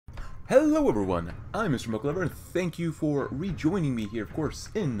Hello everyone, I'm Mr. Mucklever, and thank you for rejoining me here, of course,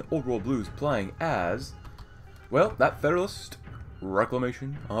 in Old World Blues, playing as, well, that Federalist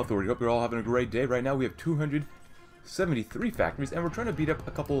Reclamation Authority. Hope you're all having a great day. Right now we have 273 factories, and we're trying to beat up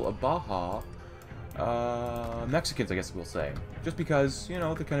a couple of Baja Mexicans, I guess we'll say. Just because, you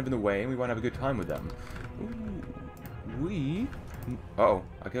know, they're kind of in the way, and we want to have a good time with them. Ooh, uh-oh,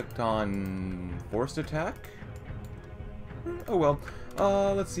 I clicked on forced attack? Oh well.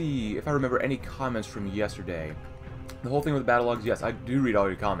 Let's see if I remember any comments from yesterday. The whole thing with the battle logs, yes, I do read all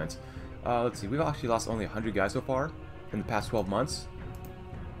your comments. Let's see, we've actually lost only 100 guys so far in the past 12 months.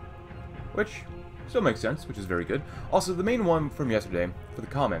 Which still makes sense, which is very good. Also, the main one from yesterday, for the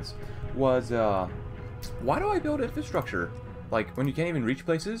comments, was, why do I build infrastructure? Like, when you can't even reach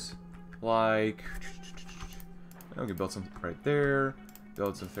places? Like, I'm gonna build something right there,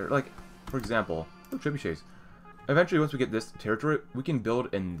 build some there. Like, for example, trebuchets. Eventually, once we get this territory, we can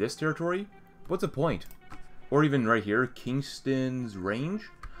build in this territory. What's the point? Or even right here, Kingston's range.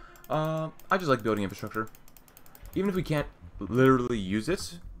 I just like building infrastructure. Even if we can't literally use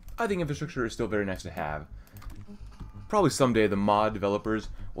it, I think infrastructure is still very nice to have. Probably someday the mod developers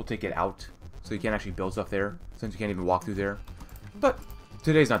will take it out, so you can't actually build stuff there, since you can't even walk through there. But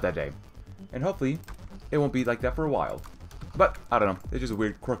today's not that day. And hopefully, it won't be like that for a while. But, I don't know. It's just a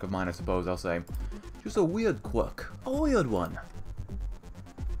weird quirk of mine, I suppose, I'll say. Just a weird quirk. A weird one.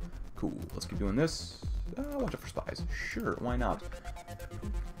 Cool. Let's keep doing this. Watch out for spies. Sure, why not?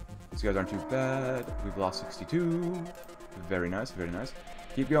 These guys aren't too bad. We've lost 62. Very nice, very nice.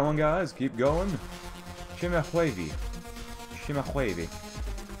 Keep going, guys. Keep going. Chimahuevi. Chimahuevi.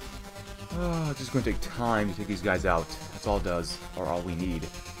 It's just going to take time to take these guys out. That's all it does. Or all we need.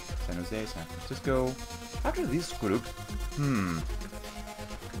 San Jose, San Francisco. After this group,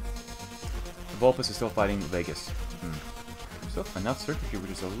 Vulpus is still fighting Vegas. Still enough circuitry,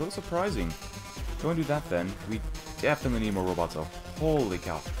 which is a little surprising. Go and do that then. We definitely need more robots though. Holy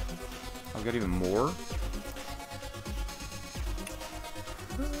cow. I've got even more.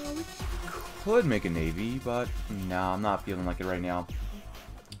 We could make a navy, but nah, I'm not feeling like it right now.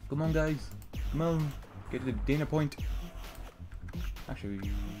 Come on, guys. Come on. Get to the Dana Point.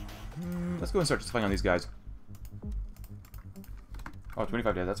 Actually, let's go and start spying on these guys. Oh,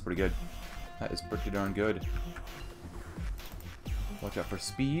 25 days. That's pretty good. That is pretty darn good. Watch out for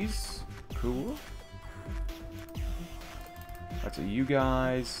spees. Cool. That's it. You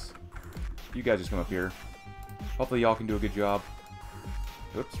guys just come up here. Hopefully y'all can do a good job.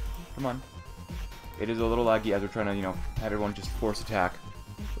 Oops. Come on. It is a little laggy as we're trying to, you know, have everyone just force attack.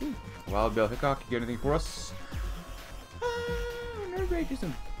 Ooh. Wild Bill Hickok, you got anything for us? Nerve rage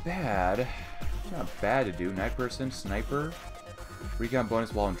isn't bad. It's not bad to do. Night person, sniper. Recon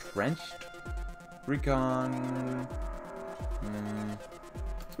bonus while entrenched. Recon.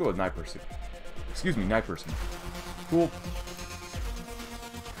 Let's go with night person. Excuse me, night person. Cool.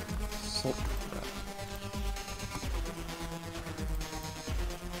 Salt.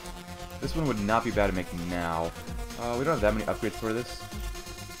 This one would not be bad at making now. We don't have that many upgrades for this,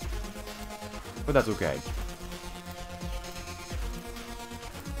 but that's okay.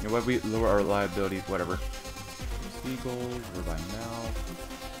 You know what? We lower our liability, whatever. Seagulls, we're by now.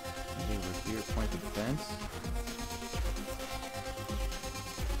 Over here, point of defense.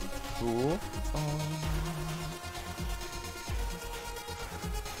 Cool.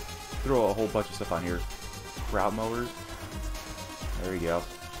 Throw a whole bunch of stuff on here. Crowd mowers. There we go.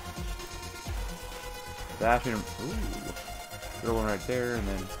 That should. Ooh. Throw one right there, and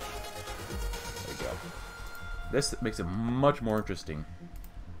then. There we go. This makes it much more interesting.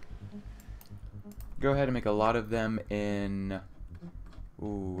 Go ahead and make a lot of them in.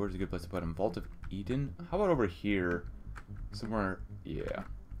 Ooh, where's a good place to put them? Vault of Eden? How about over here? Somewhere. Yeah.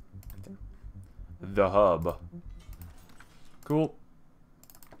 The hub. Cool.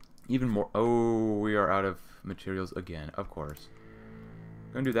 Even more. Oh, we are out of materials again, of course.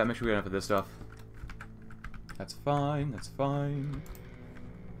 Gonna do that. Make sure we get enough of this stuff. That's fine. That's fine.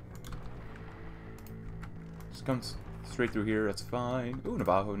 Just come straight through here. That's fine. Ooh,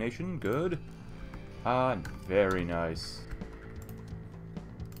 Navajo Nation. Good. Ah, very nice.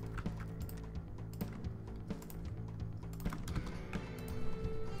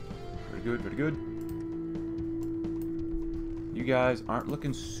 Very good, very good. You guys aren't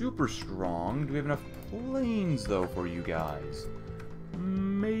looking super strong. Do we have enough planes, though, for you guys?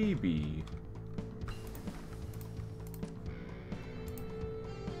 Maybe.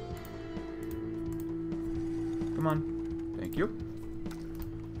 Come on. Thank you.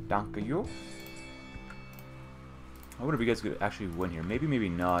 Danke you. I wonder if you guys could actually win here. Maybe, maybe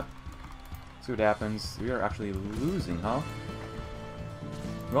not. See what happens. We are actually losing, huh?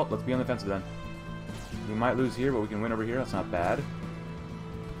 Well, let's be on the offensive then. We might lose here, but we can win over here. That's not bad.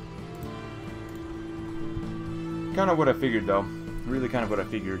 Kind of what I figured, though. Really kind of what I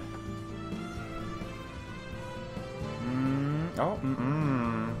figured.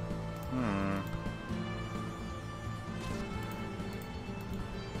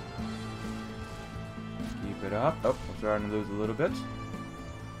 Keep it up. Oh, we're starting to lose a little bit.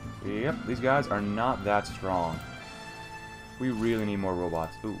 Yep, these guys are not that strong. We really need more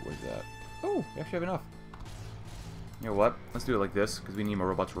robots. Ooh, where's that? Oh, we actually have enough. You know what? Let's do it like this, because we need more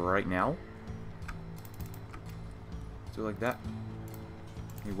robots right now. Let's do it like that.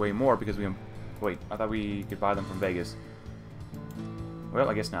 We need way more, because we... Wait, I thought we could buy them from Vegas. Well,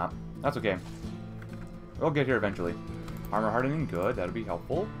 I guess not. That's okay. We'll get here eventually. Armor hardening, good. That'll be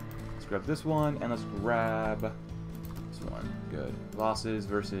helpful. Let's grab this one, and let's grab this one. Good. Losses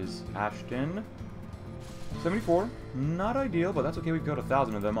versus Ashton. 74. Not ideal, but that's okay. We've got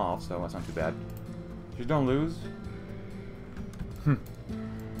 1,000 of them off, so that's not too bad. Just don't lose. Tell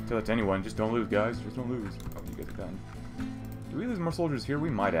that to anyone. Just don't lose, guys. Just don't lose. Oh, you guys are done. Do we lose more soldiers here? We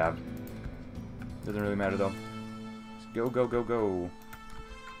might have. Doesn't really matter, though. Just go, go, go, go.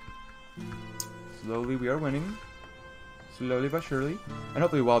 Slowly, we are winning. Slowly but surely. And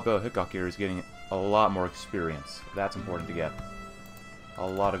hopefully Wild Bill Hickok here is getting a lot more experience. That's important to get. A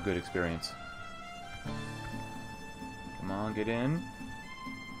lot of good experience. Come on, get in.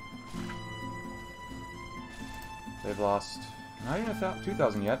 They've lost not even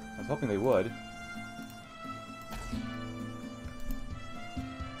 2,000 yet. I was hoping they would.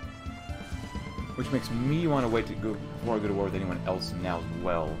 Which makes me want to wait to go before I go to war with anyone else now as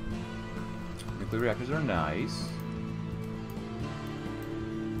well. Nuclear reactors are nice.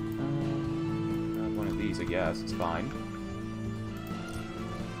 One of these, I guess. It's fine.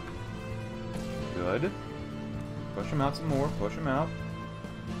 Good. Push them out some more. Push them out.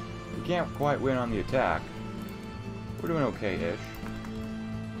 We can't quite win on the attack. We're doing okay-ish.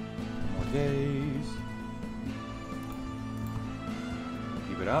 More days.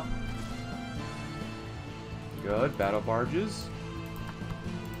 Keep it up. Good. Battle barges.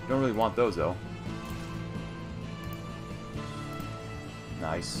 Don't really want those, though.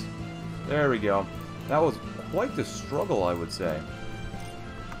 Nice. There we go. That was quite the struggle, I would say.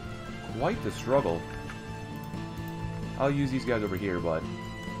 Quite the struggle. I'll use these guys over here, but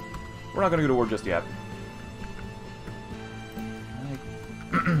we're not going to go to war just yet.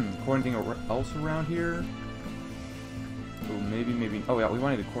 Core anything else around here? Oh, maybe. Oh, yeah, we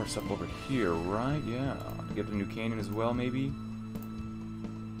wanted to core stuff over here, right? Yeah. To get the new canyon as well, maybe.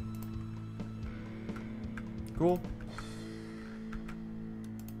 Cool.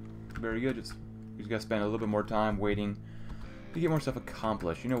 Very good. We just gotta spend a little bit more time waiting to get more stuff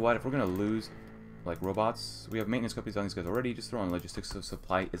accomplished. You know what? If we're gonna lose, like, robots, we have maintenance companies on these guys already. Just throwing logistics so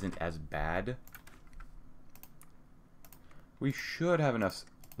supply isn't as bad. We should have enough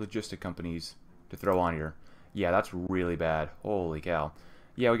logistic companies to throw on here. Yeah, that's really bad. Holy cow.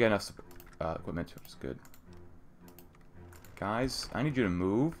 Yeah, we got enough equipment, which is good. Guys, I need you to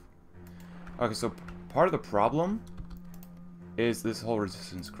move. Okay, so part of the problem is this whole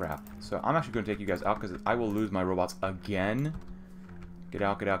resistance crap. So I'm actually going to take you guys out because I will lose my robots again. Get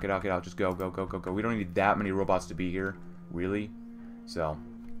out, get out, get out, get out. Just go, go, go, go, go. We don't need that many robots to be here, really. So,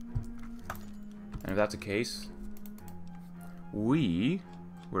 and if that's the case,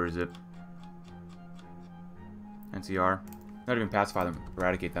 where is it? NCR. Not even pacify them,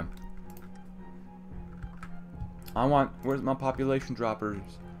 eradicate them. Where's my population droppers?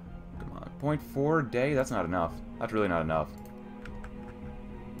 Come on, 0.4 a day? That's not enough. That's really not enough.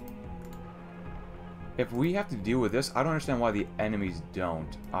 If we have to deal with this, I don't understand why the enemies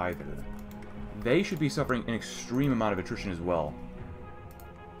don't, either. They should be suffering an extreme amount of attrition as well.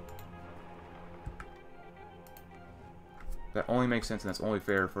 That only makes sense, and that's only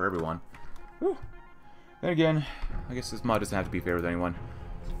fair for everyone. Whew. Then again, I guess this mod doesn't have to be fair with anyone.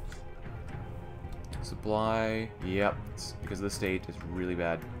 Supply, yep, it's because of the state, it's really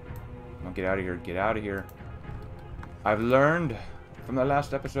bad. Come on, get out of here, get out of here. I've learned from the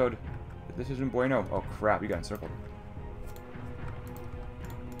last episode that this isn't bueno. Oh crap, you got encircled.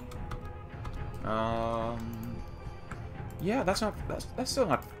 Yeah, that's still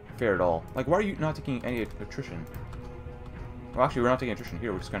not fair at all. Like, why are you not taking any attrition? Well, actually, we're not taking attrition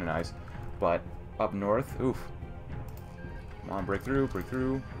here, which is kind of nice. But up north, oof. Come on, break through, break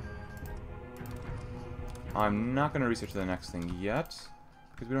through. I'm not going to research the next thing yet,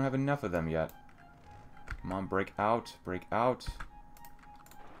 because we don't have enough of them yet. Come on, break out, break out.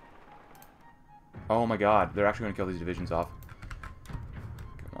 Oh my god, they're actually going to kill these divisions off.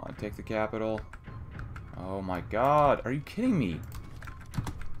 Come on, take the capital. Oh my god, are you kidding me?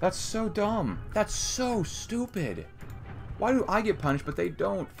 That's so dumb. That's so stupid. Why do I get punished, but they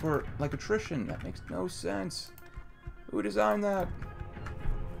don't for, like, attrition? That makes no sense. Who designed that?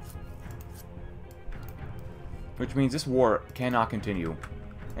 Which means this war cannot continue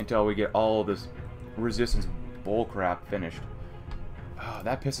until we get all of this resistance bullcrap finished. Oh,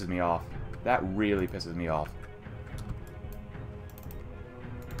 that pisses me off. That really pisses me off.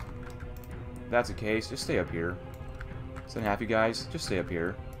 If that's the case, just stay up here. Doesn't have you guys, just stay up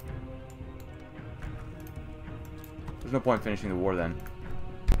here. There's no point finishing the war then.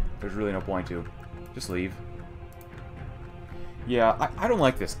 There's really no point to. Just leave. Yeah, I don't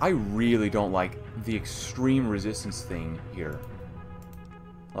like this. I really don't like the extreme resistance thing here.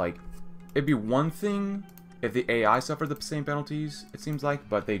 Like, it'd be one thing if the AI suffered the same penalties, it seems like,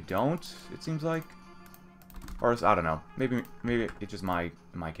 but they don't, it seems like. Or, I don't know. Maybe it's just my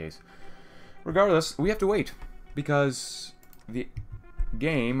case. Regardless, we have to wait. Because the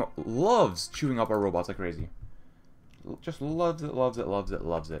game loves chewing up our robots like crazy. Just loves it, loves it, loves it,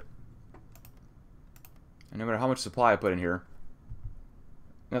 loves it. And no matter how much supply I put in here,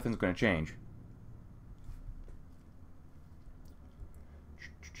 nothing's going to change.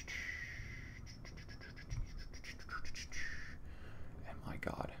 And my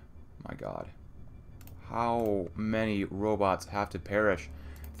God. How many robots have to perish?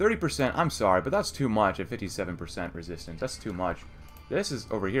 30%, I'm sorry, but that's too much at 57% resistance. That's too much. This is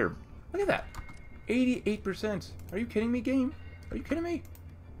over here. Look at that. 88%. Are you kidding me, game? Are you kidding me?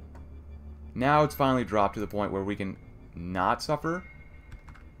 Now it's finally dropped to the point where we can not suffer.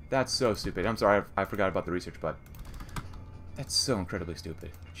 That's so stupid. I'm sorry, I forgot about the research, but that's so incredibly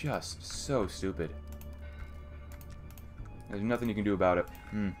stupid. Just so stupid. There's nothing you can do about it.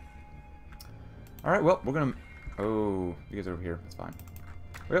 Alright, well, we're gonna... Oh, you guys are over here. That's fine.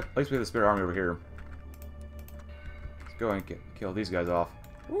 Well, at least we have the spare army over here. Let's go and kill these guys off.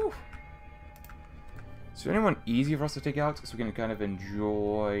 Woo! Is there anyone easy for us to take out so we can kind of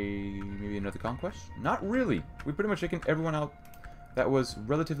enjoy maybe another conquest? Not really. We've pretty much taken everyone out that was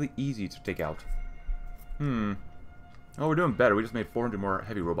relatively easy to take out. Oh, we're doing better. We just made 400 more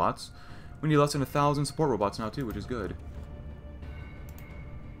heavy robots. We need less than 1,000 support robots now too, which is good.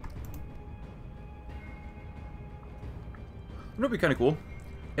 It would be kind of cool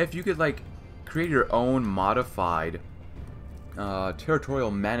if you could, like, create your own modified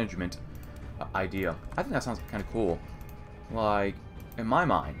territorial management idea. I think that sounds kind of cool. Like, in my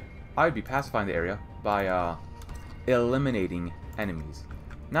mind, I would be pacifying the area by eliminating enemies.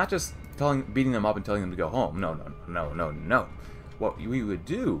 Not just beating them up and telling them to go home. No. What we would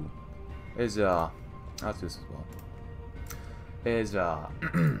do is, let's do this as well, is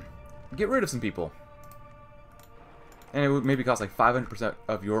get rid of some people. And it would maybe cost like 500%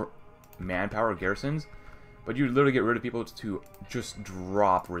 of your manpower garrisons, but you'd literally get rid of people to just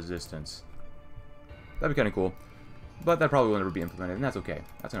drop resistance. That'd be kind of cool, but that probably will never be implemented, and that's okay.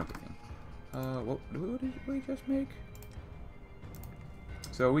 That's an okay thing. What did we just make?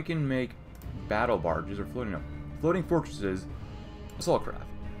 So we can make battle barges or floating fortresses, assault craft.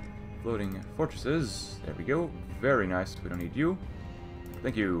 Floating fortresses. There we go. Very nice. We don't need you.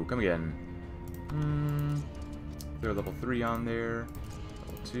 Thank you. Come again. They're level 3 on there.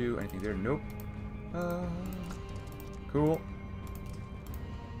 Level 2. Anything there? Nope. Cool.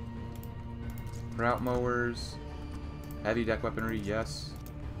 Route mowers. Heavy deck weaponry. Yes.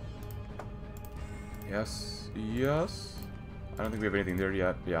 Yes. Yes. I don't think we have anything there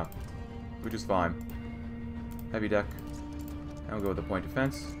yet. Yeah. Which is fine. Heavy deck. And we'll go with the point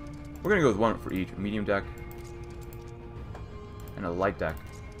defense. We're going to go with one for each. Medium deck. And a light deck.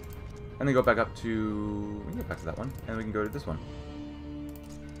 And then go back up to... We can go back to that one. And we can go to this one.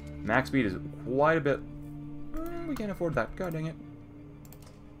 Max speed is quite a bit... we can't afford that. God dang it.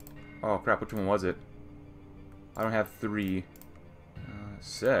 Oh crap, which one was it? I don't have 3.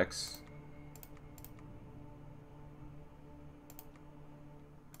 6.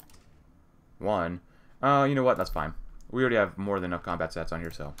 One. You know what? That's fine. We already have more than enough combat stats on here,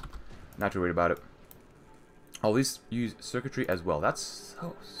 so not too worried about it. I'll at least use circuitry as well. That's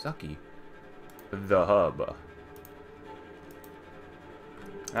so sucky. The hub.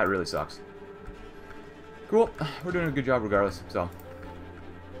 That really sucks. Cool. We're doing a good job regardless, so.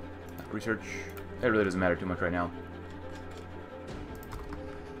 Research. It really doesn't matter too much right now.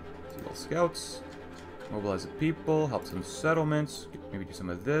 See all scouts. Mobilize the people. Help some settlements. Maybe do some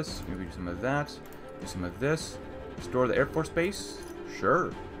of this. Maybe do some of that. Do some of this. Restore the Air Force Base.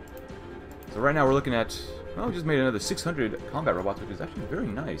 Sure. So right now we're looking at... well, we just made another 600 combat robots, which is actually very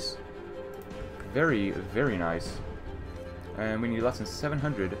nice. Very, very nice. And we need less than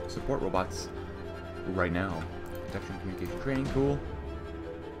 700 support robots right now. Protection, communication, training, cool.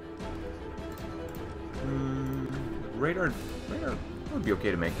 radar would be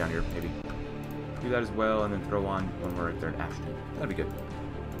okay to make down here, maybe. Do that as well, and then throw on when we're right there in Ashton. That'd be good.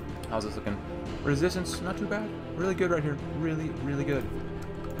 How's this looking? Resistance, not too bad. Really good right here. Really, really good.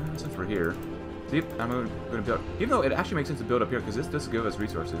 Since we're here, see, I'm going to build. Even though it actually makes sense to build up here, because this does give us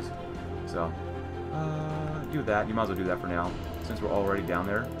resources. So, do that. You might as well do that for now, since we're already down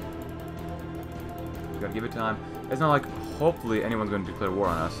there. Gotta give it time. It's not like hopefully anyone's going to declare war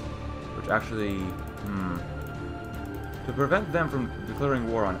on us, which actually, to prevent them from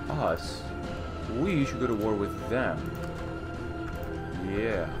declaring war on us, we should go to war with them.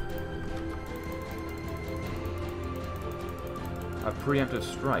 Yeah. A preemptive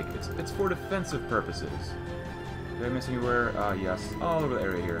strike. It's for defensive purposes. Did I miss anywhere? Yes. All over the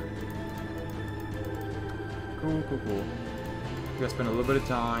area here. Cool, cool, cool. We gotta spend a little bit of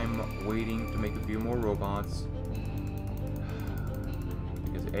time waiting to make a few more robots.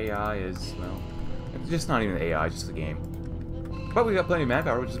 Because AI is, well, it's just not even AI, it's just a game. But we got plenty of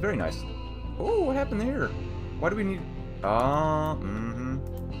manpower, which is very nice. Oh, what happened there? Why do we need...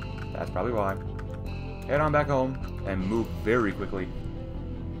 That's probably why. Head on back home and move very quickly.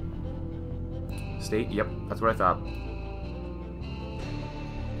 State, yep, that's what I thought.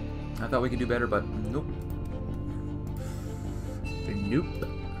 I thought we could do better, but nope. Nope.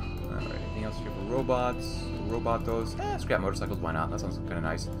 Alright, anything else here for robots? Robot those. Scrap motorcycles, why not? That sounds kind of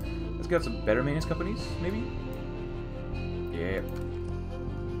nice. Let's get some better maintenance companies, maybe? Yep.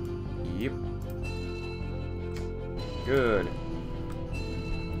 Yep. Good.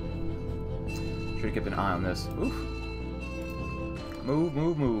 Should have kept an eye on this. Oof. Move,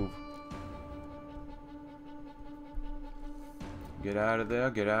 move, move. Get out of there,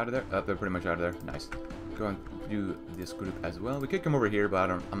 get out of there. Oh, they're pretty much out of there. Nice. Go and do this group as well. We could come over here,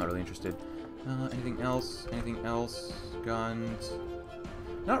 but I'm not really interested. Anything else? Anything else? Guns?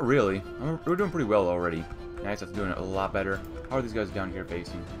 Not really. We're doing pretty well already. Nice, that's doing it a lot better. How are these guys down here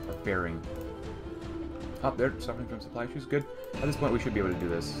facing or faring? Up there, suffering from supply issues. Good. At this point, we should be able to do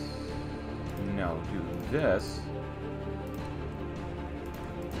this. No, do this.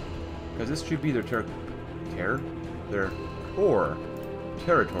 Because this should be their their core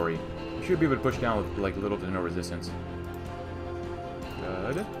territory. You should be able to push down with like little to no resistance.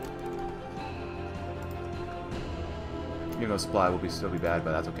 Good. Even though supply will still be bad,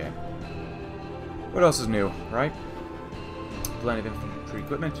 but that's okay. What else is new, right? Plenty of infantry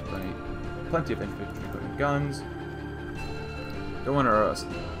equipment, plenty of infantry equipment, guns. Don't want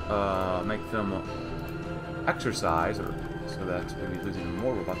to make them exercise, or so that maybe losing even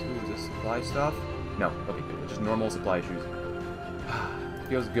more robots. Ooh, is this supply stuff? No, okay, good. Just normal supply issues.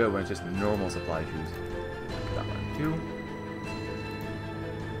 Feels good when it's just normal supply issues. Got one, two.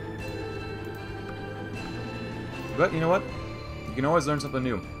 But you know what? You can always learn something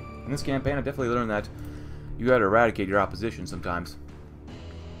new. In this campaign, I definitely learned that you gotta eradicate your opposition sometimes.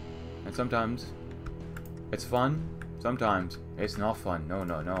 And sometimes it's fun. Sometimes it's not fun. No,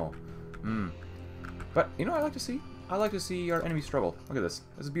 no, no. But you know what I like to see? I like to see our enemies struggle. Look at this.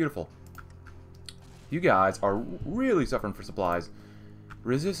 This is beautiful. You guys are really suffering for supplies.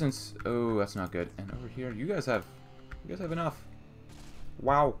 Resistance. Oh, that's not good. And over here, you guys have enough.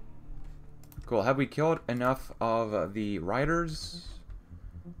 Wow. Cool. Have we killed enough of the riders?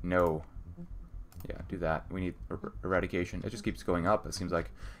 No. Yeah, do that. We need eradication. It just keeps going up, it seems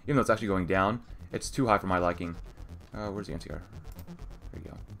like. Even though it's actually going down, it's too high for my liking. Where's the NCR? There you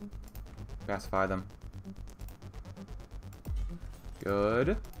go. Pacify them.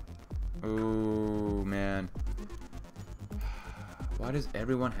 Good. Ooh, man. Why does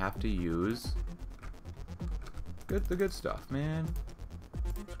everyone have to use the good stuff, man?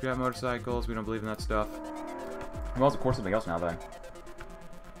 Scrap motorcycles, we don't believe in that stuff. We also core something else now, then.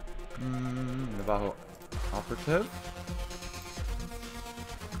 Navajo operative.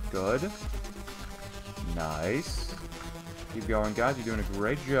 Good. Nice. Keep going, guys. You're doing a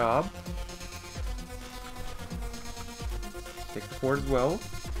great job. Take the fort as well.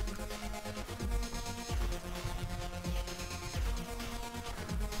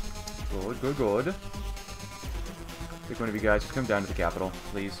 Good, good, good. Take one of you guys. Just come down to the capital,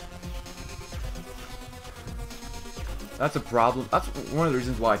 please. That's a problem. That's one of the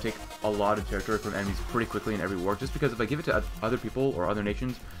reasons why I take a lot of territory from enemies pretty quickly in every war. Just because if I give it to other people or other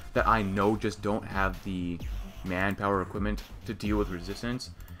nations that I know just don't have the manpower or equipment to deal with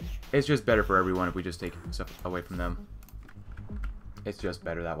resistance, it's just better for everyone if we just take stuff away from them. It's just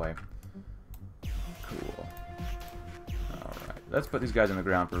better that way. Cool. Alright. Let's put these guys on the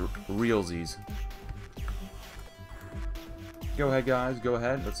ground for realsies. Go ahead, guys. Go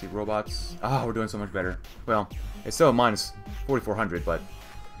ahead. Let's see. Robots. Oh, we're doing so much better. Well, it's still minus 4,400, but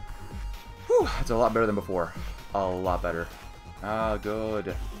whew, it's a lot better than before. a lot better. Ah,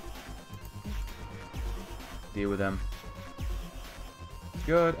 good. Deal with them.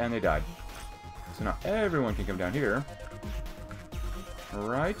 Good, and they died. So now everyone can come down here.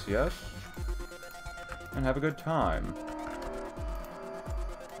 Right, yes. And have a good time.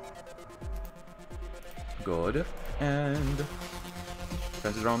 Good. And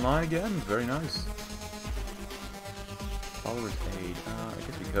fences are online again. Very nice. Followers aid. I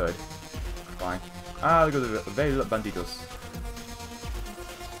guess we could. Fine. Ah, there go the Veil Banditos.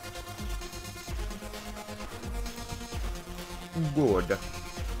 Good. I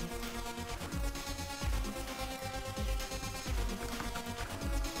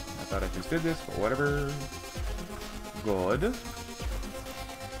thought I just did this, but whatever. Good.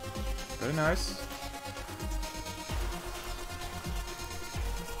 Very nice.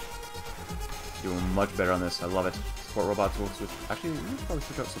 Doing much better on this. I love it. Support robots will switch. Actually, we should probably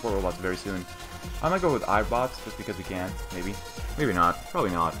switch out support robots very soon. I might go with iBots just because we can. Maybe. Maybe not.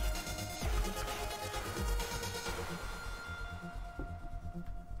 Probably not.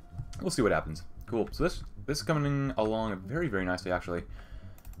 We'll see what happens. Cool. So this is coming along very, very nicely, actually.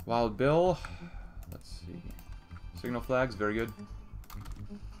 Wild Bill. Let's see. Signal flags. Very good.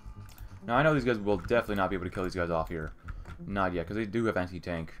 Now, I know these guys will definitely not be able to kill these guys off here. Not yet, because they do have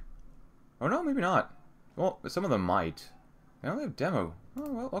anti-tank. Oh, no, maybe not. Well, some of them might. They only have demo.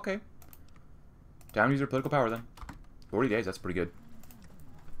 Oh, well, okay. Time to use their political power, then. 40 days, that's pretty good.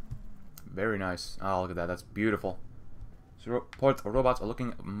 Very nice. Oh, look at that. That's beautiful. So, robots are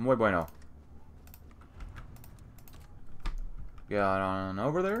looking muy bueno. Get on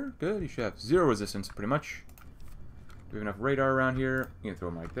over there. Good. You should have 0 resistance, pretty much. We have enough radar around here. You can throw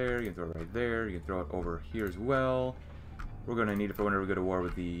them right there. You can throw it right there. You can throw it over here as well. We're going to need it for whenever we go to war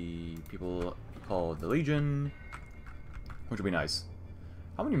with the people called the Legion, which would be nice.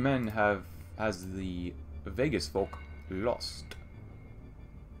 How many men has the Vegas folk lost?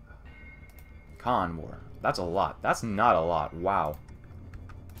 Con War. That's a lot. That's not a lot. Wow.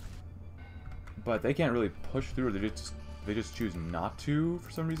 But they can't really push through. They just choose not to for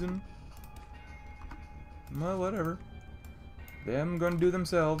some reason. Well, whatever. Them gonna do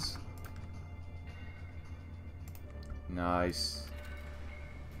themselves. Nice.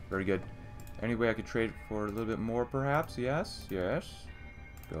 Very good. Any way I could trade for a little bit more, perhaps? Yes. Yes.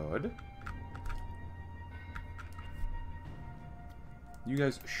 Good. You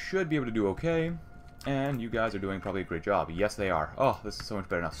guys should be able to do okay. And you guys are doing probably a great job. Yes, they are. Oh, this is so much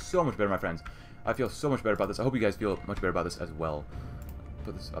better now. So much better, my friends. I feel so much better about this. I hope you guys feel much better about this as well.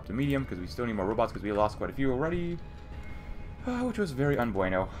 Put this up to medium, because we still need more robots, because we lost quite a few already. Which was very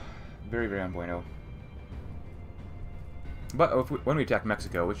unbueno. Very, very unbueno. But when we attack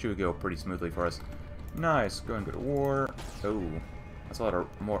Mexico, it should go pretty smoothly for us. Nice. Go and go to war. Oh. That's a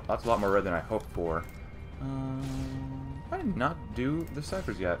lot more red than I hoped for. I did not do the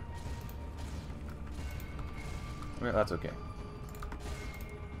ciphers yet. Well, that's okay.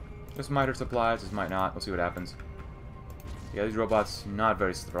 This might hurt supplies, this might not. We'll see what happens. Yeah, these robots, not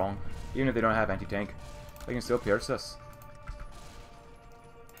very strong. Even if they don't have anti-tank, they can still pierce us.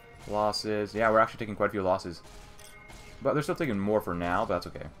 Losses. Yeah, we're actually taking quite a few losses. But they're still taking more for now, but that's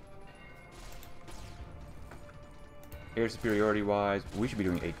okay. Air superiority-wise, we should be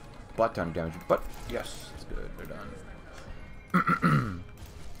doing a butt-ton of damage. But, yes, it's good. They're done.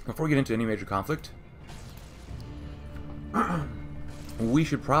 Before we get into any major conflict, we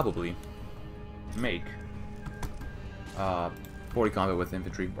should probably make 40 combat with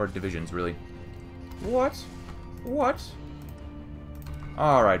infantry, or divisions, really. What? What?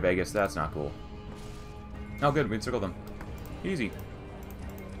 Alright, Vegas, that's not cool. Oh, good, we encircle them. Easy.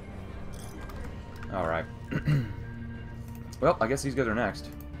 Alright. Well, I guess these guys are next.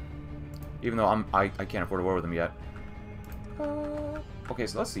 Even though I can't afford a war with them yet. Okay,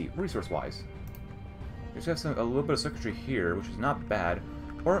 so let's see, resource-wise. We just have a little bit of circuitry here, which is not bad.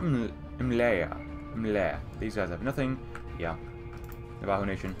 Or Mlea. These guys have nothing. Yeah. Navajo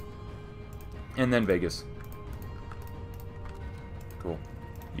Nation. And then Vegas. Cool.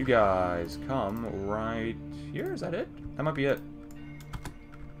 You guys come right here. Is that it? That might be it.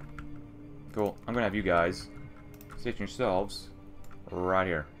 Cool. I'm gonna have you guys station yourselves right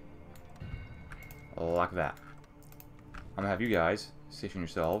here. Like that. I'm gonna have you guys station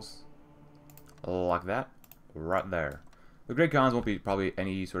yourselves like that, right there. The Great Khans won't be probably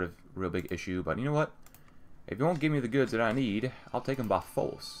any sort of real big issue, but you know what? If you won't give me the goods that I need, I'll take them by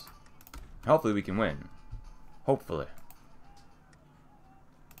force. Hopefully we can win. Hopefully.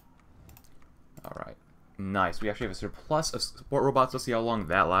 Alright. Nice. We actually have a surplus of support robots. Let's see how long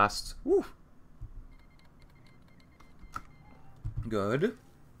that lasts. Woo! Good.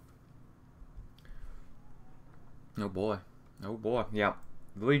 Oh boy. Oh boy. Yeah.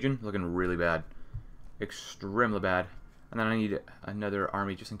 The Legion looking really bad. Extremely bad. And then I need another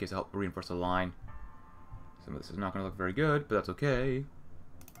army just in case to help reinforce the line. Some of this is not going to look very good, but that's okay.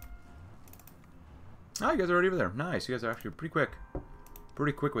 Oh, you guys are already over there. Nice. You guys are actually pretty quick.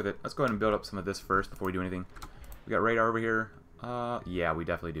 Pretty quick with it. Let's go ahead and build up some of this first before we do anything. We got radar over here. Yeah, we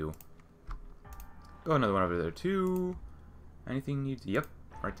definitely do. Go another one over there too. Anything needs... Yep.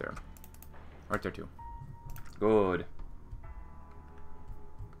 Right there. Right there too. Good.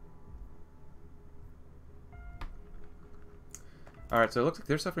 Alright, so it looks like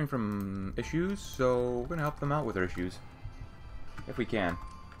they're suffering from issues, so we're going to help them out with their issues. If we can.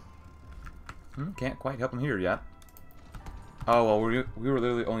 Can't quite help them here yet. Oh, well, we were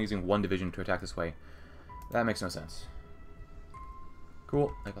literally only using one division to attack this way. That makes no sense.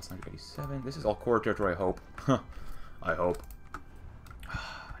 Cool. I plus 187. This is all core territory, I hope. I hope.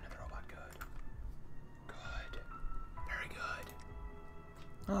 Another robot. Good. Good. Very good.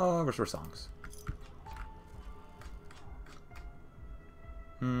 Oh, restore songs.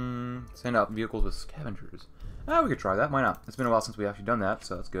 Send out vehicles with scavengers. Ah, we could try that. Why not? It's been a while since we actually done that,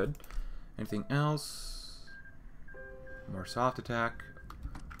 so that's good. Anything else? More soft attack.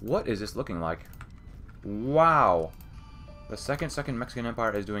 What is this looking like? Wow. The second Mexican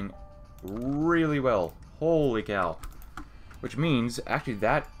Empire is doing really well. Holy cow. Which means, actually,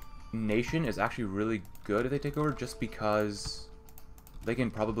 that nation is actually really good if they take over, just because they can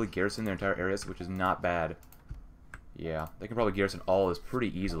probably garrison their entire areas, which is not bad. Yeah, they can probably garrison all this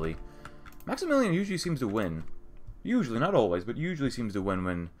pretty easily. Maximilian usually seems to win. Usually, not always, but usually seems to win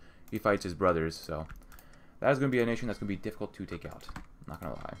when he fights his brothers, so... That is going to be a nation that's going to be difficult to take out. I'm not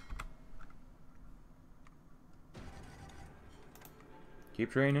going to lie.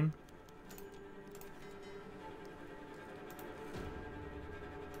 Keep training.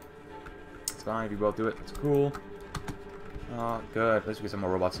 It's fine if you both do it. It's cool. Good. Let's get some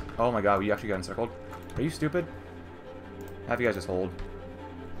more robots. Oh my god, we actually got encircled. Are you stupid? Half you guys just hold.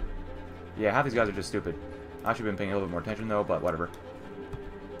 Yeah, half these guys are just stupid. I should have been paying a little bit more attention though, but whatever.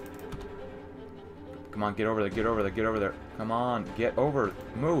 Come on, get over there, get over there, get over there. Come on, get over.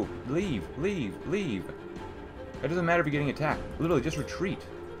 Move. Leave, leave, leave. It doesn't matter if you're getting attacked. Literally, just retreat.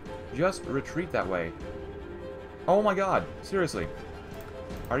 Just retreat that way. Oh my god, seriously.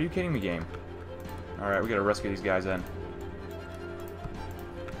 Are you kidding me, game? Alright, we gotta rescue these guys then.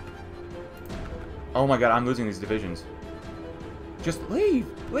 Oh my god, I'm losing these divisions. Just leave!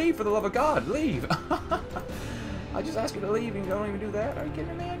 Leave, for the love of God! Leave! I just asked you to leave and you don't even do that? Are you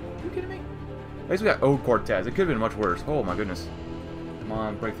kidding me, man? Are you kidding me? At least we got Ode Cortez. It could have been much worse. Oh my goodness. Come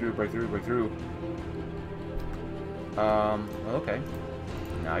on, break through, break through, break through. Well, okay.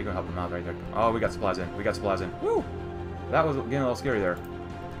 Now you're gonna help them out right there. Oh, we got supplies in. We got supplies in. Woo! That was getting a little scary there.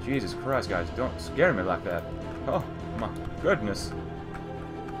 Jesus Christ, guys. Don't scare me like that. Oh, my goodness.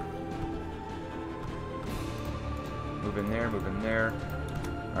 Move in there, move in there.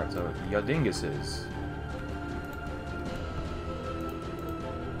 Alright, so Yadinguses.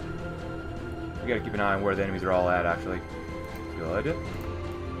 We gotta keep an eye on where the enemies are all at, actually. Good.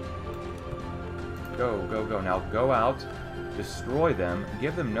 Go, go, go. Now go out, destroy them,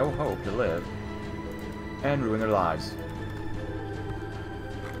 give them no hope to live, and ruin their lives.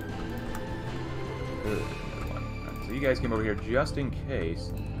 Good. Right, so you guys came over here just in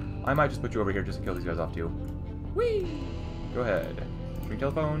case. I might just put you over here just to kill these guys off too. Whee! Go ahead. String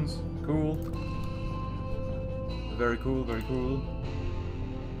telephones. Cool. Very cool, very cool.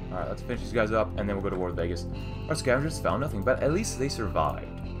 Alright, let's finish these guys up, and then we'll go to war with Vegas. Our scavengers found nothing, but at least they survived.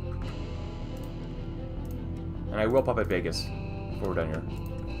 And I will pop at Vegas before we're done here.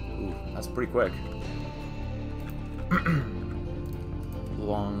 Ooh, that's pretty quick.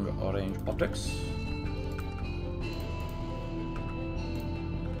 Long-range optics.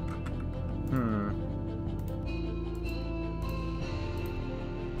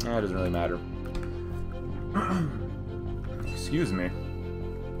 It doesn't really matter. Excuse me.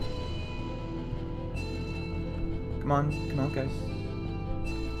 Come on, guys.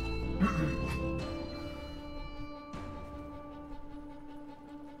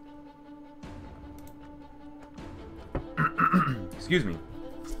 Excuse me.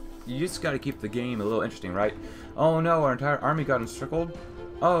 You just gotta keep the game a little interesting, right? Oh no, our entire army got encircled.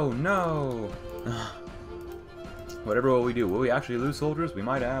 Oh no! Whatever will we do? Will we actually lose soldiers? We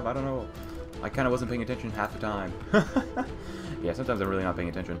might have, I don't know. I kinda wasn't paying attention half the time. Yeah, sometimes I'm really not paying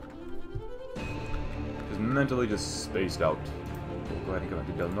attention. Just mentally just spaced out. We'll go ahead and go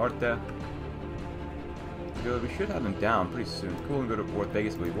into Del Norte. Good, we should have them down pretty soon. Cool, and go to Fort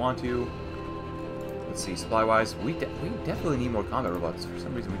Vegas if we want to. Let's see, supply-wise, we definitely need more combat robots. For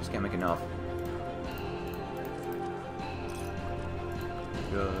some reason, we just can't make enough.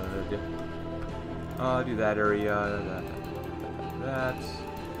 Good. Do that area. That.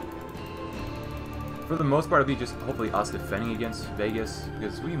 For the most part, it'll be just hopefully us defending against Vegas,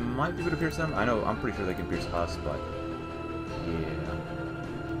 because we might be able to pierce them. I know, I'm pretty sure they can pierce us, but yeah.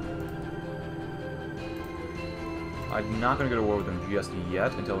 I'm not going to go to war with them just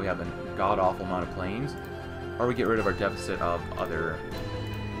yet until we have a god-awful amount of planes, or we get rid of our deficit of other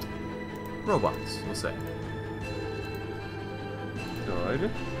robots, we'll say. Good.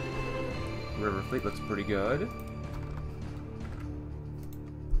 River fleet looks pretty good.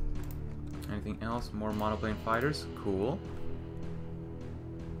 Anything else? More monoplane fighters? Cool.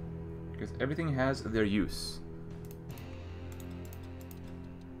 Because everything has their use.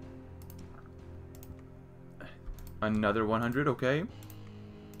 Another 100, okay.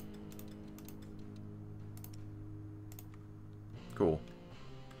 Cool.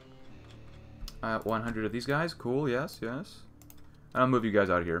 100 of these guys, cool, yes, yes. I'll move you guys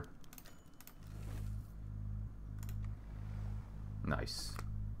out of here. Nice.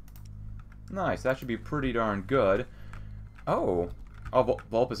 Nice, that should be pretty darn good. Oh. Oh,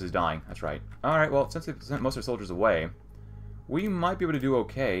 Vulpus is dying, that's right. Alright, well, since they've sent most of their soldiers away, we might be able to do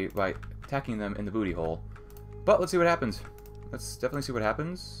okay by attacking them in the booty hole. But let's see what happens. Let's definitely see what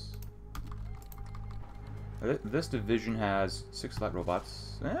happens. This division has 6 light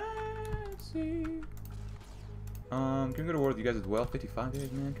robots. Let's see. Can we go to war with you guys as well? 55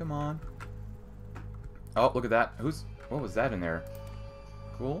 days, man, come on. Oh, look at that. What was that in there?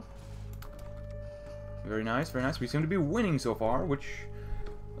 Cool. Very nice, very nice. We seem to be winning so far, which,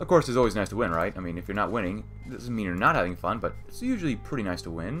 of course, is always nice to win, right? I mean, if you're not winning, it doesn't mean you're not having fun, but it's usually pretty nice to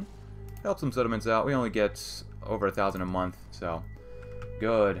win. Help some settlements out. We only get over 1,000 a month, so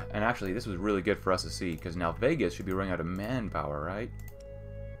good. And actually, this was really good for us to see, because now Vegas should be running out of manpower, right?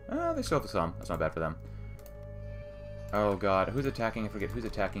 They still have some. That's not bad for them. Oh god, who's attacking? I forget who's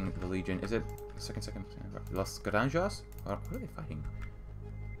attacking the Legion. Is it second? Los Granjas? What are they fighting?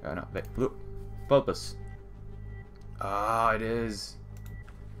 No, look, Bulbous. Ah, it is.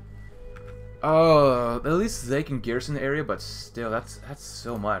 Oh, at least they can garrison the area, but still, that's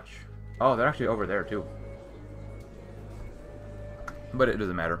so much. Oh, they're actually over there too. But it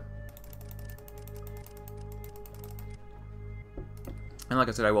doesn't matter. And like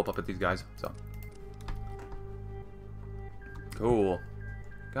I said, I will puppet these guys, so. Cool.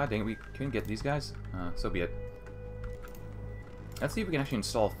 God dang it, we couldn't get these guys? So be it. Let's see if we can actually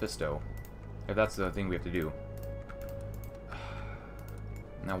install Fisto. If that's the thing we have to do.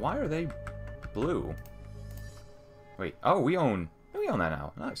 Now, why are they blue? Wait, oh, we own that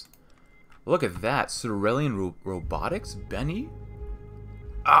now. Nice. Look at that. Cerulean Robotics? Benny?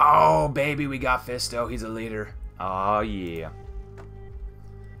 Oh, baby, we got Fisto. He's a leader. Oh, yeah.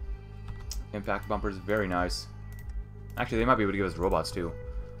 Impact bumpers, very nice. Actually, they might be able to give us robots, too.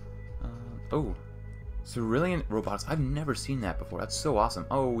 Oh. Cerulean Robotics. I've never seen that before. That's so awesome.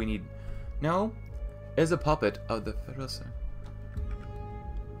 Oh, we need... No. Is a puppet of the Federal...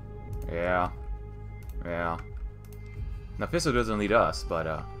 Yeah. Yeah. Now, Fisto doesn't lead us,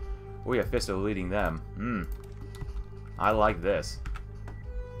 but, we have Fisto leading them. I like this.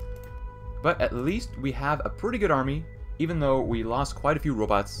 But at least we have a pretty good army, even though we lost quite a few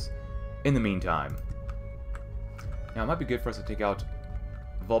robots in the meantime. Now, it might be good for us to take out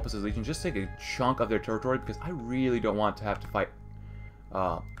Vulpus' Legion, just take a chunk of their territory, because I really don't want to have to fight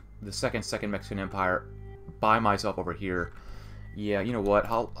the second Mexican Empire by myself over here. Yeah, you know what?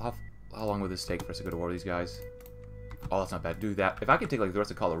 How long will this take for us to go to war with these guys? Oh, that's not bad. Do that. If I could take, like, the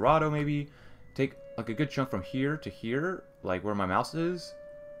rest of Colorado, maybe, take, like, a good chunk from here to here, like, where my mouse is,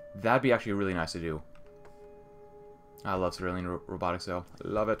 that'd be actually really nice to do. I love Cerulean Robotics, though. I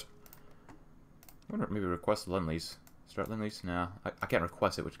love it. I wonder, maybe request Lend-Lease. Start Lend-Lease? Nah, I can't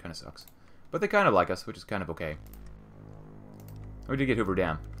request it, which kind of sucks. But they kind of like us, which is kind of okay. We did get Hoover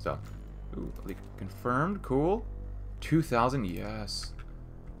Dam, so. Ooh, confirmed, cool. 2,000, yes.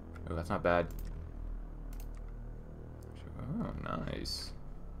 Oh, that's not bad. Oh, nice.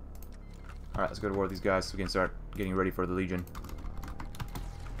 Alright, let's go to war with these guys so we can start getting ready for the Legion.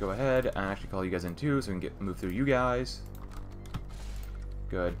 Go ahead and actually call you guys in too so we can move through you guys.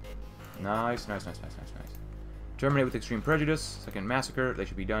 Good. Nice, nice, nice, nice, nice, nice. Terminate with extreme prejudice. Second massacre. They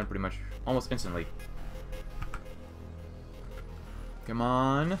should be done pretty much almost instantly. Come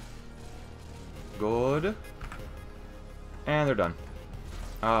on. Good. And they're done.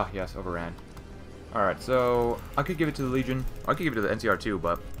 Ah, yes, overran. Alright, so I could give it to the Legion. Or I could give it to the NCR too,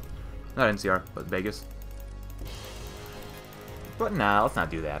 but not NCR, but Vegas. But nah, let's not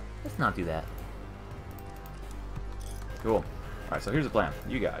do that. Let's not do that. Cool. Alright, so here's the plan.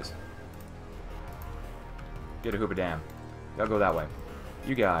 You guys. Get a Hoover Dam. Gotta go that way.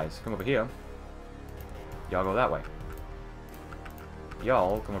 You guys, come over here. Y'all go that way.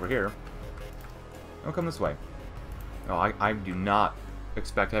 Y'all come over here. Don't come this way. Oh, I do not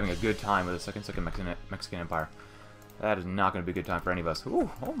expect having a good time with the second Mexican Empire. That is not going to be a good time for any of us. Ooh,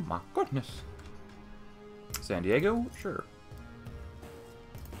 oh my goodness. San Diego? Sure.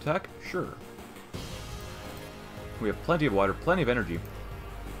 Tech? Sure. We have plenty of water, plenty of energy.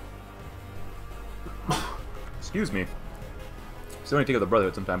 Excuse me. Still need to take out the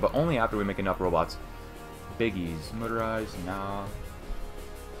Brotherhood sometime, but only after we make enough robots. Biggies. Motorized? Nah.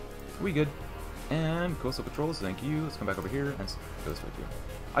 We good. And coastal patrols, thank you. Let's come back over here and go this way too.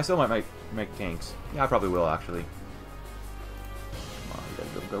 I still might make tanks. Yeah, I probably will actually. Come on,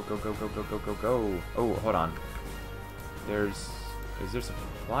 you gotta go. Oh, hold on. Is there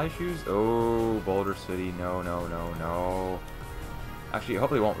supply issues? Oh, Boulder City. No. Actually,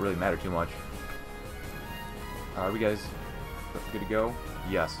 hopefully it won't really matter too much. Are we guys good to go?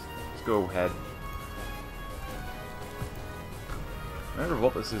 Yes. Let's go ahead. Whenever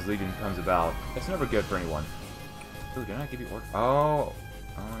Vulpus's Legion comes about, it's never good for anyone. Ooh, did I give you order? Oh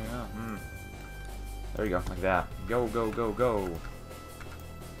yeah. There you go, like that. Go.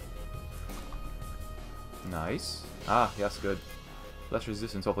 Nice. Ah, yes, good. Less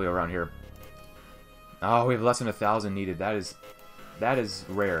resistance, hopefully around here. Oh, we have less than 1,000 needed. That is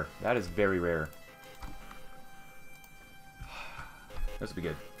rare. That is very rare. This will be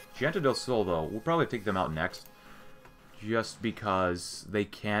good. Genta del Sol, though, we'll probably take them out next. Just because they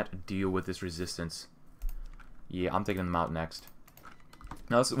can't deal with this resistance. Yeah, I'm taking them out next.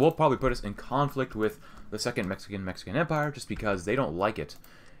 Now, this will probably put us in conflict with the second Mexican Empire, just because they don't like it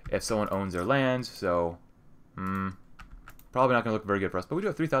if someone owns their lands, so... probably not going to look very good for us. But we do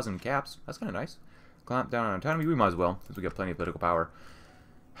have 3,000 caps. That's kind of nice. Clamp down on autonomy. We might as well, since we got plenty of political power.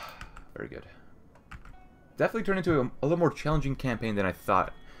 Very good. Definitely turned into a little more challenging campaign than I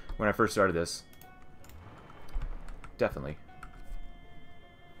thought when I first started this. Definitely.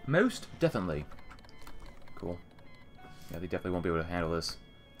 Most definitely. Cool. Yeah, they definitely won't be able to handle this.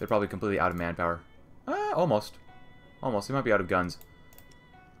 They're probably completely out of manpower. Almost. Almost. They might be out of guns.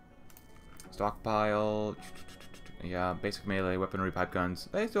 Stockpile. Yeah, basic melee, weaponry, pipe guns.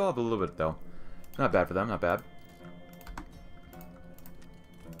 They still have a little bit, though. Not bad for them, not bad.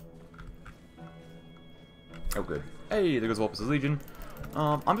 Oh, good. Hey, there goes Vulpus's Legion.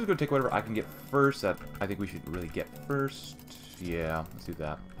 I'm just going to take whatever I can get first that I think we should really get first. Yeah, let's do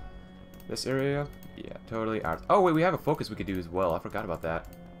that. This area? Yeah, totally ours. Oh, wait, we have a focus we could do as well. I forgot about that.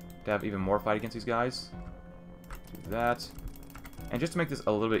 To have even more fight against these guys. Do that. And just to make this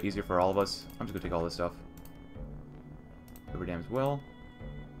a little bit easier for all of us, I'm just going to take all this stuff. Hoover Dam as well.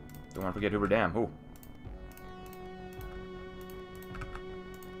 Don't want to forget Hoover Dam. Oh.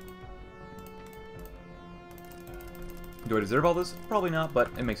 Do I deserve all this? Probably not, but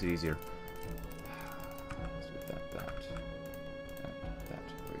it makes it easier. Let's do that. There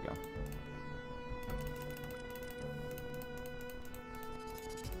we go.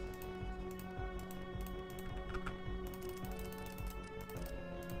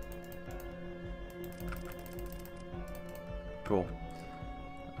 Cool.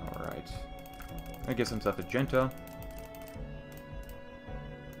 Alright. I get some stuff at Genta.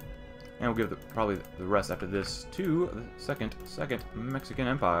 And we'll give probably the rest after this to the second Mexican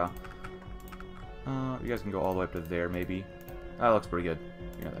Empire. You guys can go all the way up to there, maybe. That looks pretty good.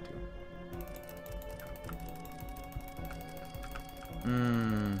 You know that too.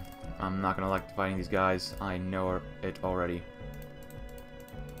 I'm not gonna like fighting these guys. I know it already.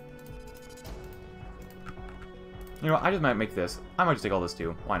 You know what? I just might make this. I might just take all this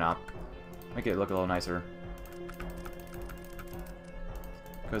too. Why not? Make it look a little nicer.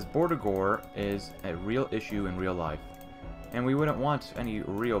 Because border gore is a real issue in real life. And we wouldn't want any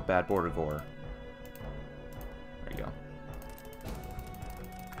real bad border gore. There you go.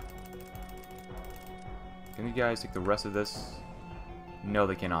 Can you guys take the rest of this? No,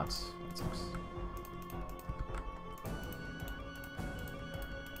 they cannot. That sucks.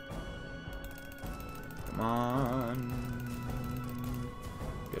 Come on.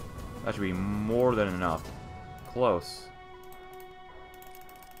 Good. That should be more than enough. Close.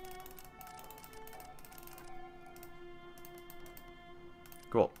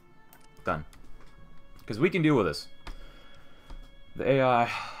 Cool. Done. Because we can deal with this. The AI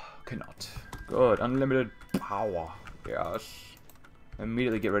cannot. Good. Unlimited power. Yes.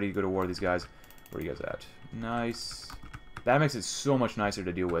 Immediately get ready to go to war with these guys. Where are you guys at? Nice. That makes it so much nicer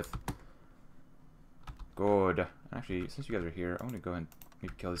to deal with. Good. Actually, since you guys are here, I'm going to go ahead and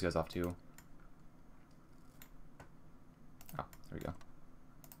maybe kill these guys off too. Oh, there we go.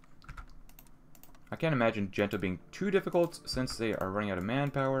 can't imagine Gento being too difficult since they are running out of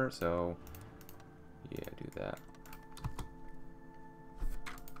manpower, so yeah, do that.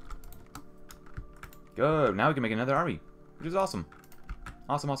 Good. Now we can make another army, which is awesome.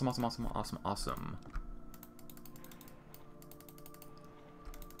 Awesome, awesome, awesome, awesome, awesome, awesome.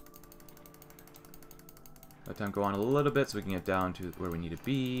 Let time go on a little bit so we can get down to where we need to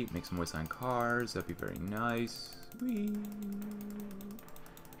be. Make some wasteland cars. That'd be very nice. Whee.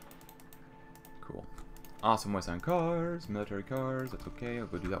 Cool. Awesome wasteland cars. Military cars. That's okay. I'll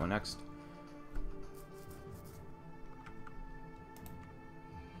go do that one next.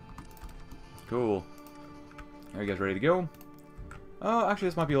 Cool. Are you guys ready to go? Oh, actually,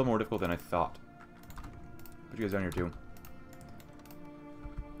 this might be a little more difficult than I thought. Put you guys down here, too.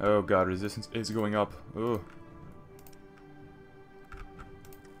 Oh, God. Resistance is going up. Ugh.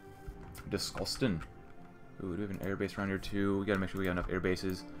 Disgusting. Ooh, do we have an air base around here, too? We gotta make sure we got enough air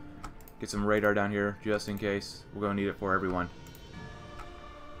bases. Get some radar down here, just in case. We're gonna need it for everyone.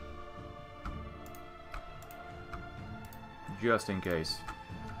 Just in case.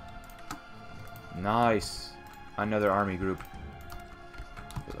 Nice. Another army group.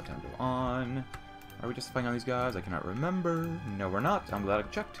 Let time go on. Are we just fighting on these guys? I cannot remember. No, we're not. I'm glad I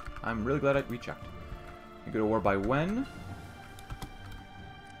checked. I'm really glad we checked. We go to war by when?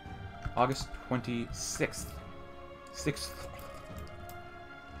 August 26th. 6th.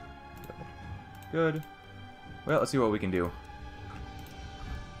 Good. Well, let's see what we can do.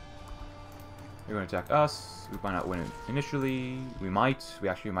 They're going to attack us. We might not win initially. We might. We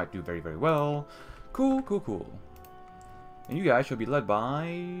actually might do very, very well. Cool, cool, cool. And you guys shall be led by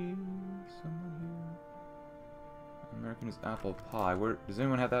someone here. American is apple pie. Where does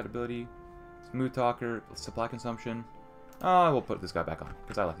anyone have that ability? Smooth talker, supply consumption. Oh, we'll put this guy back on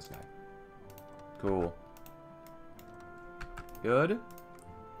because I like this guy. Cool. Good.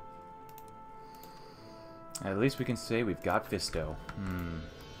 At least we can say we've got Fisto.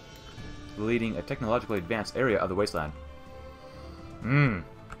 Leading a technologically advanced area of the wasteland.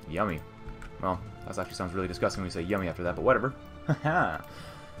 Yummy. Well, that actually sounds really disgusting when you say yummy after that, but whatever. Haha.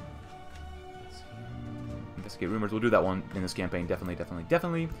 Investigate rumors. We'll do that one in this campaign. Definitely, definitely,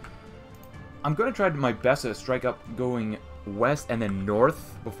 definitely. I'm going to try my best to strike up going west and then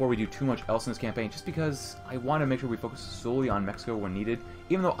north before we do too much else in this campaign, just because I want to make sure we focus solely on Mexico when needed,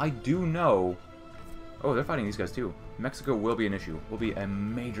 even though I do know... Oh, they're fighting these guys too. Mexico will be an issue. Will be a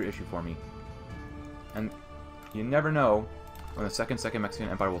major issue for me. And you never know when the second Mexican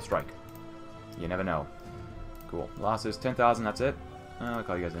Empire will strike. You never know. Cool. Losses 10,000, that's it. I'll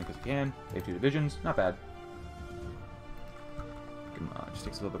call you guys in because we can. They have 2 divisions. Not bad. Come on, just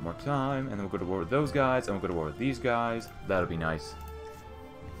takes a little bit more time, and then we'll go to war with those guys, and we'll go to war with these guys. That'll be nice.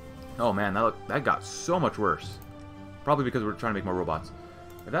 Oh man, that got so much worse. Probably because we're trying to make more robots.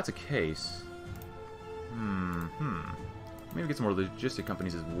 If that's a case... Maybe get some more logistic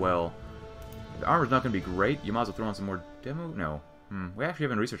companies as well. If the armor's not going to be great, you might as well throw on some more demo... No. We actually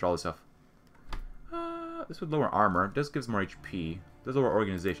haven't researched all this stuff. This would lower armor. It does give us more HP. It does lower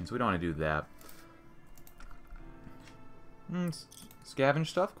organization, so we don't want to do that. Scavenge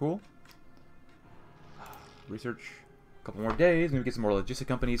stuff, cool. Research. A couple more days. Maybe get some more logistic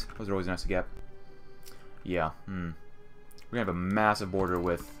companies. Those are always nice to get. Yeah. We're going to have a massive border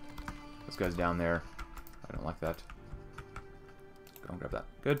with those guys down there. I don't like that. Go and grab that.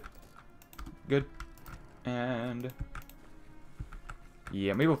 Good. Good. And...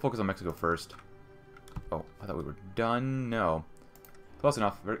 yeah, maybe we'll focus on Mexico first. Oh, I thought we were done. No. Close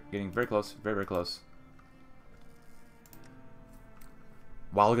enough. Getting very close. Very, very close.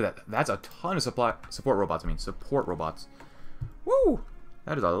 Wow, look at that. That's a ton of support robots. Support robots. Woo!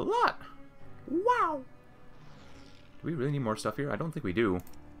 That is a lot. Wow. Do we really need more stuff here? I don't think we do.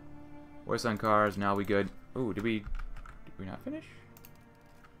 Wasteland cars. Now we good. Ooh, did we not finish?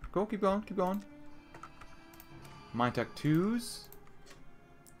 Go, keep going, keep going. Mine Tech 2s.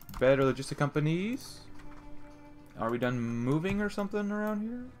 Better logistic companies. Are we done moving or something around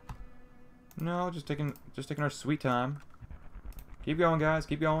here? No, just taking our sweet time. Keep going, guys.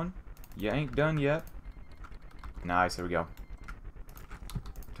 Keep going. You ain't done yet. Nice. There we go.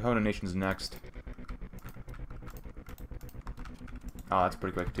 Tohono Nation's next. Oh, that's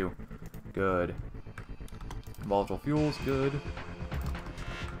pretty quick too. Good. Volatile fuels. Good.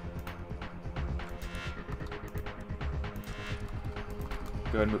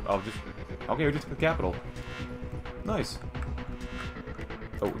 Go ahead and move. Oh, okay, we just took the capital. Nice.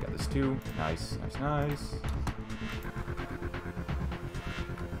 Oh, we got this too. Nice, nice, nice.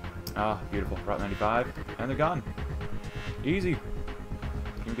 Ah, beautiful. Route 95. And they're gone. Easy.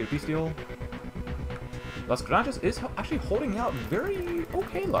 Can we get a peace deal? Las Granjas is actually holding out very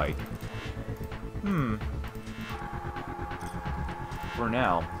okay-like. For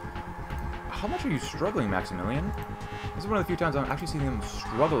now. How much are you struggling, Maximilian? This is one of the few times I'm actually seeing them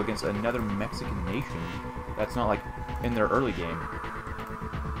struggle against another Mexican nation that's not, like, in their early game.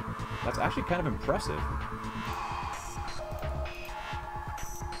 That's actually kind of impressive.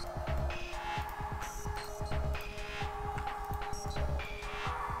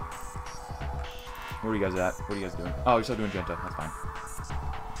 Where are you guys at? What are you guys doing? Oh, you're still doing Genta. That's fine.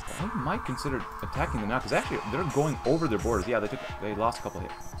 I might consider attacking them now, because actually, they're going over their borders. Yeah, they lost a couple of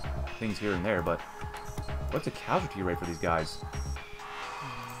things here and there, but what's the casualty rate for these guys?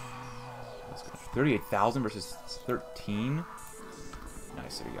 38,000 versus 13?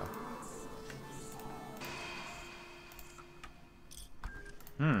 Nice, there you go.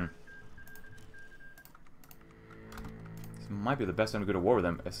 This might be the best time to go to war with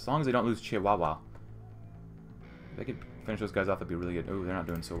them, as long as they don't lose Chihuahua. If they could finish those guys off, that'd be really good. Oh, they're not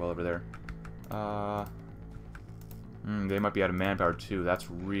doing so well over there. They might be out of manpower too. That's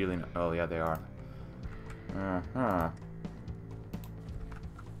really... Oh, yeah, they are.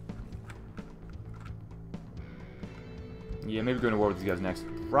 Yeah, maybe going to war with these guys next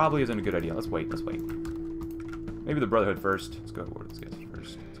probably isn't a good idea. Let's wait, let's wait. Maybe the Brotherhood first. Let's go to war with these guys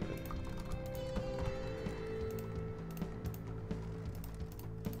first. That's good.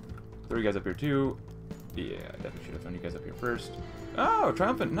 Throw you guys up here too. Yeah, definitely should have thrown you guys up here first. Oh,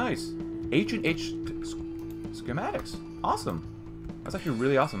 triumphant, nice. H&H schematics. Awesome. That's actually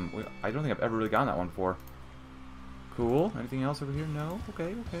really awesome. I don't think I've ever really gotten that one before. Cool. Anything else over here? No?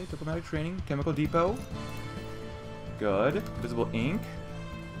 Okay, okay. Diplomatic training. Chemical depot. Good. Visible ink.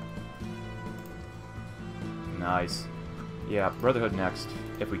 Nice. Yeah, Brotherhood next,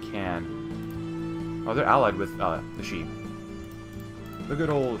 if we can. Oh, they're allied with the sheep. The good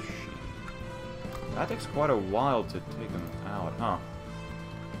old sheep. That takes quite a while to take them out, huh?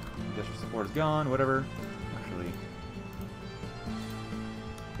 Gesture support is gone, whatever. Actually,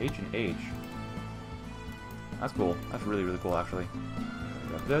 H and H. That's cool. That's really, really cool, actually.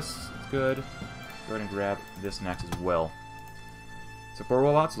 Grab this. It's good. Go ahead and grab this next as well. Support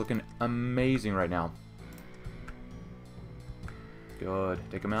robots looking amazing right now. Good.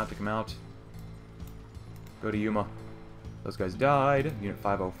 Take them out. Take them out. Go to Yuma. Those guys died. Unit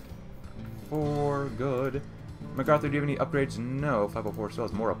 504. Good. MacArthur, do you have any upgrades? No. 504 still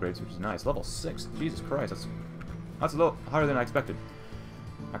has more upgrades, which is nice. Level 6. Jesus Christ. That's a little higher than I expected.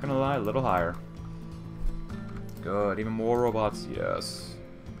 Not gonna lie, a little higher. Good. Even more robots. Yes.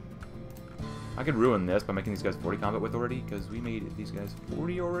 I could ruin this by making these guys 40 combat with already, because we made these guys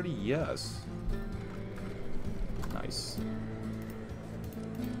 40 already. Yes. Nice.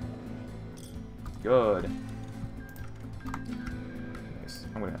 Good. Nice.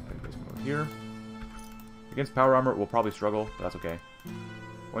 I'm gonna have to place one over here. Against power armor, we'll probably struggle, but that's okay.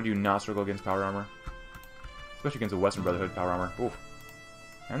 When do you not struggle against power armor? Especially against the Western Brotherhood power armor. Oof.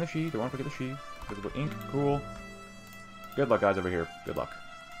 And the She. Don't want to forget the She. Visible ink. Cool. Good luck, guys, over here. Good luck.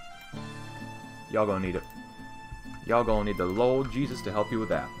 Y'all gonna need it. Y'all gonna need the Lord Jesus to help you with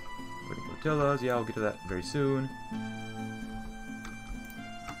that. Waiting flotillas. Yeah, I'll get to that very soon.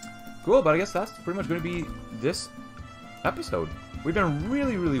 Cool, but I guess that's pretty much going to be this episode. We've done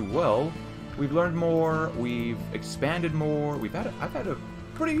really, really well. We've learned more. We've expanded more. I've had a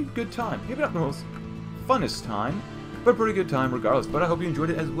pretty good time. Maybe not the most funnest time, but a pretty good time regardless. But I hope you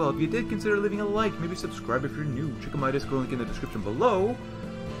enjoyed it as well. If you did, consider leaving a like. Maybe subscribe if you're new. Check out my Discord link in the description below.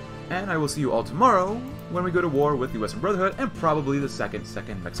 And I will see you all tomorrow when we go to war with the Western Brotherhood and probably the Second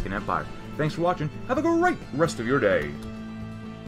Mexican Empire. Thanks for watching. Have a great rest of your day.